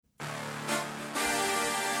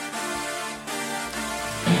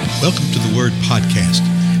Welcome to the Word Podcast.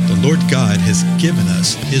 The Lord God has given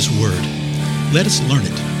us His Word. Let us learn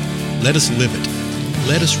it. Let us live it.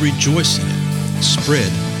 Let us rejoice in it.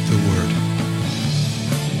 Spread the Word.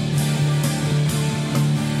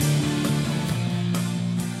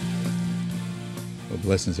 Well,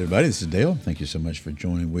 blessings, everybody. This is Dale. Thank you so much for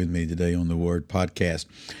joining with me today on the Word Podcast.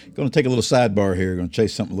 Going to take a little sidebar here. Going to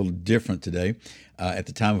chase something a little different today. At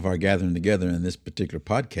the time of our gathering together in this particular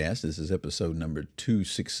podcast, this is episode number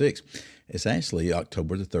 266. It's actually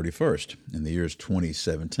October the 31st, and the year is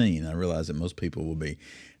 2017. I realize that most people will be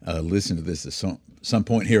listening to this at some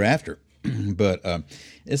point hereafter, but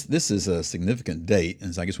this is a significant date,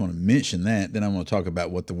 and so I just want to mention that. Then I want to talk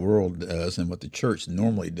about what the world does and what the church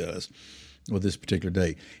normally does with this particular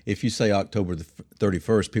date. If you say October the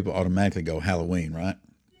 31st, people automatically go Halloween, right?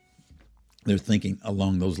 They're thinking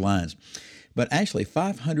along those lines. But actually,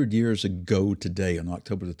 500 years ago today, on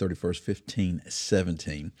October the 31st,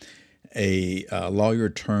 1517, a lawyer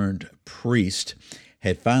turned priest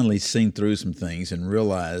had finally seen through some things and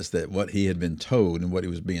realized that what he had been told and what he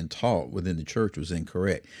was being taught within the church was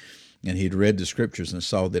incorrect. And he'd read the scriptures and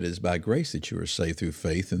saw that it is by grace that you are saved through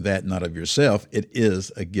faith, and that not of yourself. It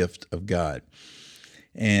is a gift of God.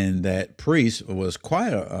 And that priest was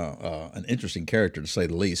quite an interesting character, to say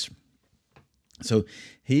the least. So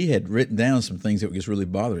he had written down some things that was really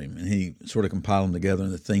bothering him, and he sort of compiled them together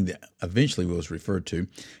in the thing that eventually was referred to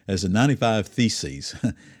as the 95 Theses,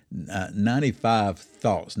 95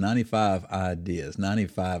 thoughts, 95 ideas,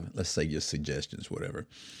 95, let's say just suggestions, whatever.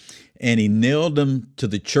 And he nailed them to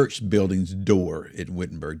the church building's door in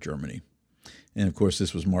Wittenberg, Germany. And of course,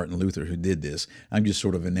 this was Martin Luther who did this. I'm just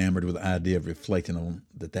sort of enamored with the idea of reflecting on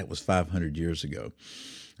that was 500 years ago.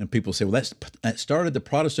 And people say, well, that started the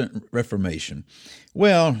Protestant Reformation.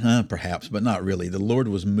 Well, perhaps, but not really. The Lord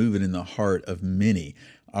was moving in the heart of many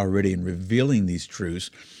already and revealing these truths.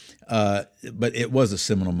 But it was a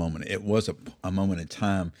seminal moment. It was a moment in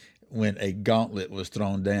time when a gauntlet was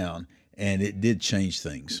thrown down, and it did change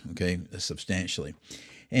things, okay, substantially.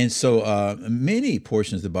 And so many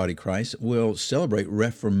portions of the body of Christ will celebrate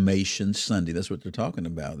Reformation Sunday. That's what they're talking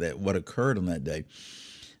about, that what occurred on that day.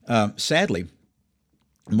 Sadly,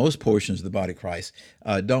 most portions of the body of Christ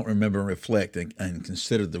don't remember and reflect and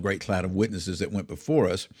consider the great cloud of witnesses that went before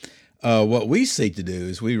us. What we seek to do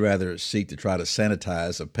is we rather seek to try to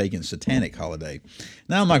sanitize a pagan satanic holiday.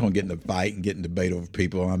 Now, I'm not going to get in a fight and get in debate over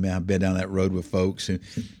people. I mean, I've been down that road with folks. And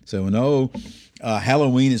so, no,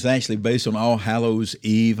 Halloween is actually based on All Hallows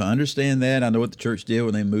Eve. I understand that. I know what the church did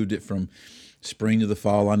when they moved it from spring to the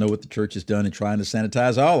fall. I know what the church has done in trying to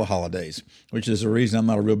sanitize all the holidays, which is the reason I'm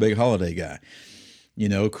not a real big holiday guy. You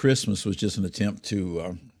know, Christmas was just an attempt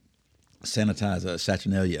to sanitize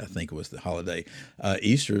Saturnalia, I think was the holiday.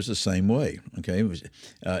 Easter is the same way, okay?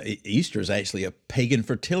 Easter is actually a pagan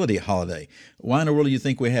fertility holiday. Why in the world do you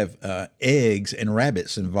think we have eggs and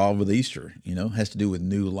rabbits involved with Easter? You know, it has to do with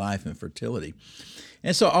new life and fertility.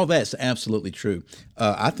 And so all that's absolutely true.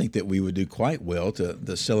 I think that we would do quite well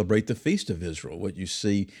to celebrate the Feast of Israel, what you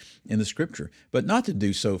see in the Scripture, but not to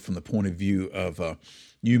do so from the point of view of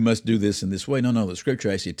you must do this in this way. No, the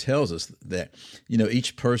Scripture actually tells us that, you know,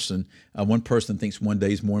 each person, one person thinks one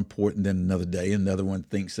day is more important than another day, and another one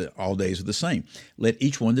thinks that all days are the same. Let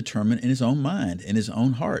each one determine in his own mind, in his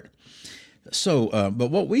own heart. So,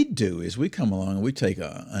 but what we do is we come along and we take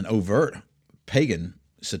an overt pagan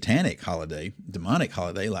satanic holiday, demonic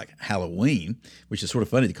holiday like Halloween, which is sort of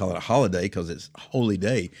funny to call it a holiday because it's a holy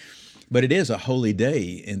day, but it is a holy day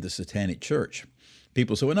in the satanic church.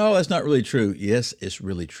 People say, well, no, that's not really true. Yes, it's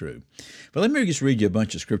really true. But let me just read you a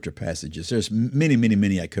bunch of scripture passages. There's many, many,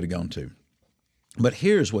 many I could have gone to. But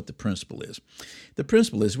here's what the principle is. The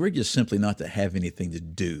principle is we're just simply not to have anything to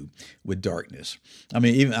do with darkness. I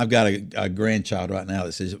mean, even I've got a grandchild right now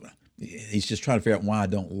that says, he's just trying to figure out why I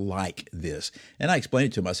don't like this. And I explained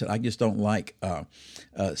it to him. I said, I just don't like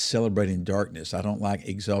celebrating darkness. I don't like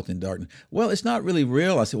exalting darkness. Well, it's not really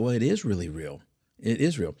real. I said, well, it is really real. It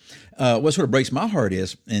is real. What sort of breaks my heart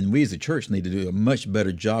is, and we as a church need to do a much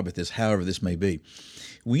better job at this, however this may be,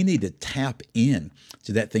 we need to tap in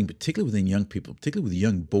to that thing, particularly within young people, particularly with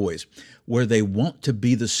young boys, where they want to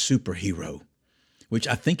be the superhero, which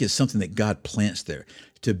I think is something that God plants there,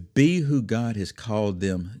 to be who God has called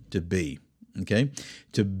them to be. Okay,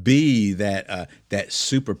 to be that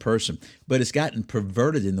super person, but it's gotten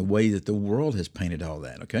perverted in the way that the world has painted all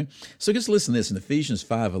that. Okay, so just listen to this in Ephesians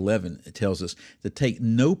 5:11. It tells us to take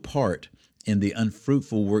no part in the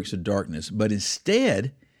unfruitful works of darkness, but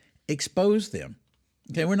instead expose them.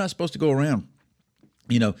 Okay, we're not supposed to go around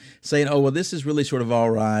saying, oh, well, this is really sort of all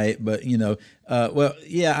right, but, well,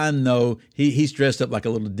 yeah, I know he's dressed up like a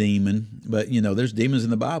little demon, but, there's demons in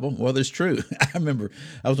the Bible. Well, there's true. I remember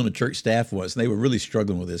I was on a church staff once, and they were really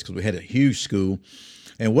struggling with this because we had a huge school.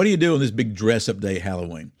 And what do you do on this big dress-up day,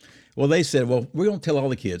 Halloween? Well, they said, well, we're going to tell all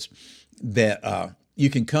the kids that you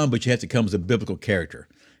can come, but you have to come as a biblical character.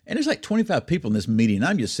 And there's like 25 people in this meeting.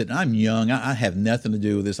 I'm just sitting, I'm young. I have nothing to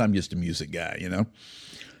do with this. I'm just a music guy,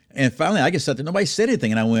 And finally, I just sat there. Nobody said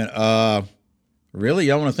anything. And I went, really?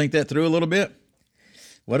 Y'all want to think that through a little bit?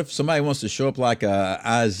 What if somebody wants to show up like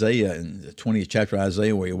Isaiah in the 20th chapter of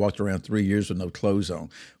Isaiah, where he walked around 3 years with no clothes on?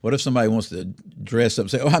 What if somebody wants to dress up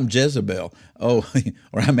and say, oh, I'm Jezebel. Oh,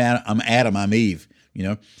 or I'm Adam, I'm Eve.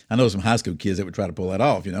 I know some high school kids that would try to pull that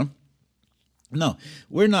off, No,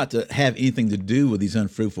 we're not to have anything to do with these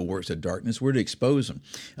unfruitful works of darkness. We're to expose them.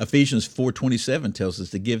 Ephesians 4:27 tells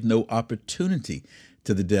us to give no opportunity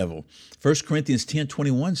to the devil. 1 Corinthians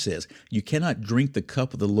 10:21 says, you cannot drink the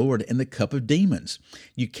cup of the Lord and the cup of demons.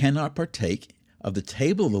 You cannot partake of the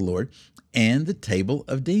table of the Lord and the table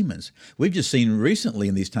of demons. We've just seen recently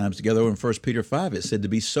in these times together over in 1 Peter 5, it said to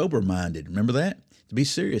be sober-minded. Remember that? To be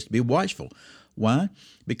serious, to be watchful. Why?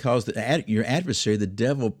 Because your adversary, the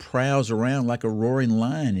devil, prowls around like a roaring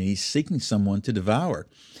lion, and he's seeking someone to devour.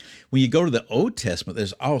 When you go to the Old Testament,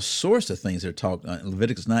 there's all sorts of things that are talked about.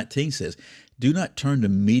 Leviticus 19 says, do not turn to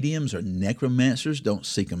mediums or necromancers. Don't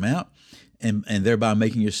seek them out, and thereby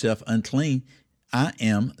making yourself unclean. I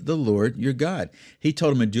am the Lord your God. He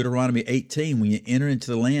told him in Deuteronomy 18, when you enter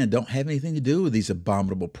into the land, don't have anything to do with these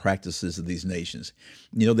abominable practices of these nations.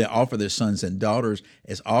 They offer their sons and daughters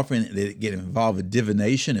as offering. They get involved with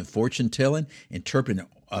divination and fortune telling, interpreting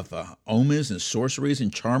of omens and sorceries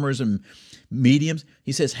and charmers and mediums.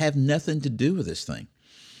 He says, have nothing to do with this thing.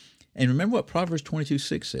 And remember what Proverbs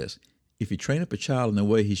 22:6 says. If you train up a child in the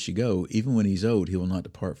way he should go, even when he's old, he will not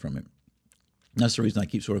depart from it. That's the reason I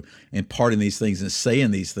keep sort of imparting these things and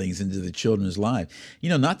saying these things into the children's life.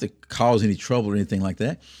 Not to cause any trouble or anything like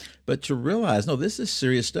that, but to realize, no, this is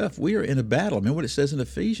serious stuff. We are in a battle. Remember what it says in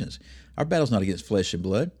Ephesians. Our battle's not against flesh and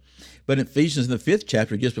blood. But in Ephesians, in the 5th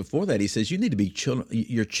chapter, just before that, he says, you need to be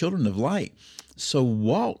you're children of light. So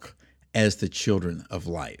walk as the children of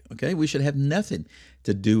light. Okay? We should have nothing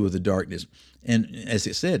to do with the darkness. And as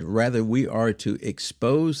it said, rather we are to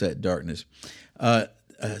expose that darkness.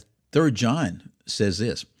 3 John says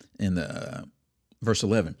this in verse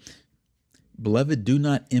 11, beloved, do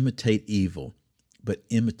not imitate evil, but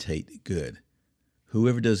imitate good.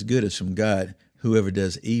 Whoever does good is from God. Whoever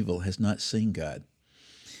does evil has not seen God.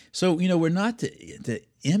 So, we're not to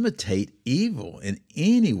imitate evil in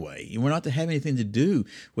any way. We're not to have anything to do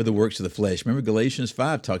with the works of the flesh. Remember, Galatians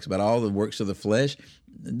 5 talks about all the works of the flesh.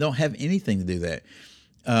 Don't have anything to do that.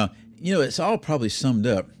 It's all probably summed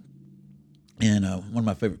up in one of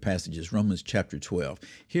my favorite passages, Romans chapter 12.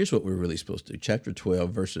 Here's what we're really supposed to do. Chapter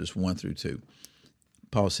 12, verses 1 through 2.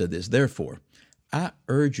 Paul said this, therefore, I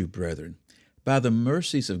urge you, brethren, by the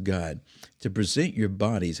mercies of God, to present your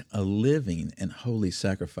bodies a living and holy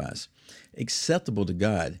sacrifice, acceptable to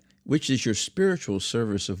God, which is your spiritual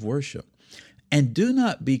service of worship. And do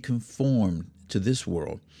not be conformed to this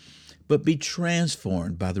world, but be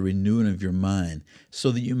transformed by the renewing of your mind,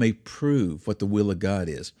 so that you may prove what the will of God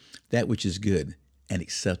is, that which is good and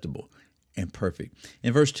acceptable and perfect.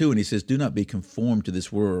 In verse 2, when he says, do not be conformed to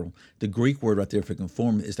this world, the Greek word right there for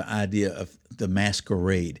conform is the idea of the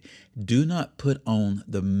masquerade. Do not put on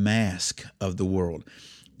the mask of the world.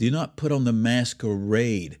 Do not put on the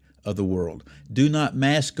masquerade of the world. Do not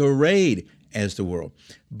masquerade as the world,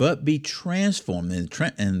 but be transformed.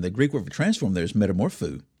 And the Greek word for transform there is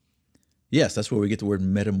metamorpho. Yes, that's where we get the word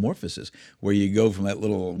metamorphosis, where you go from that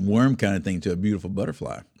little worm kind of thing to a beautiful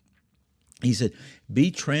butterfly. He said, be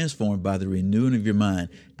transformed by the renewing of your mind.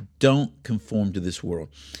 Don't conform to this world.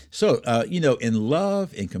 So, in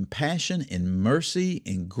love, in compassion, in mercy,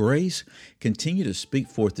 in grace, continue to speak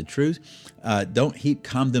forth the truth. Don't heap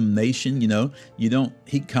condemnation. You don't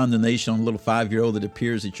heap condemnation on a little 5-year-old that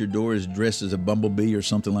appears at your door is dressed as a bumblebee or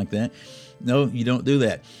something like that. No, you don't do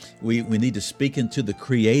that. We need to speak into the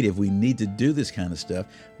creative. We need to do this kind of stuff,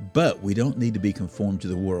 but we don't need to be conformed to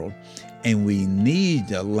the world. And we need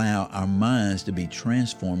to allow our minds to be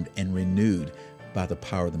transformed and renewed by the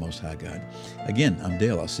power of the Most High God. Again, I'm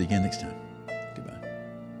Dale. I'll see you again next time.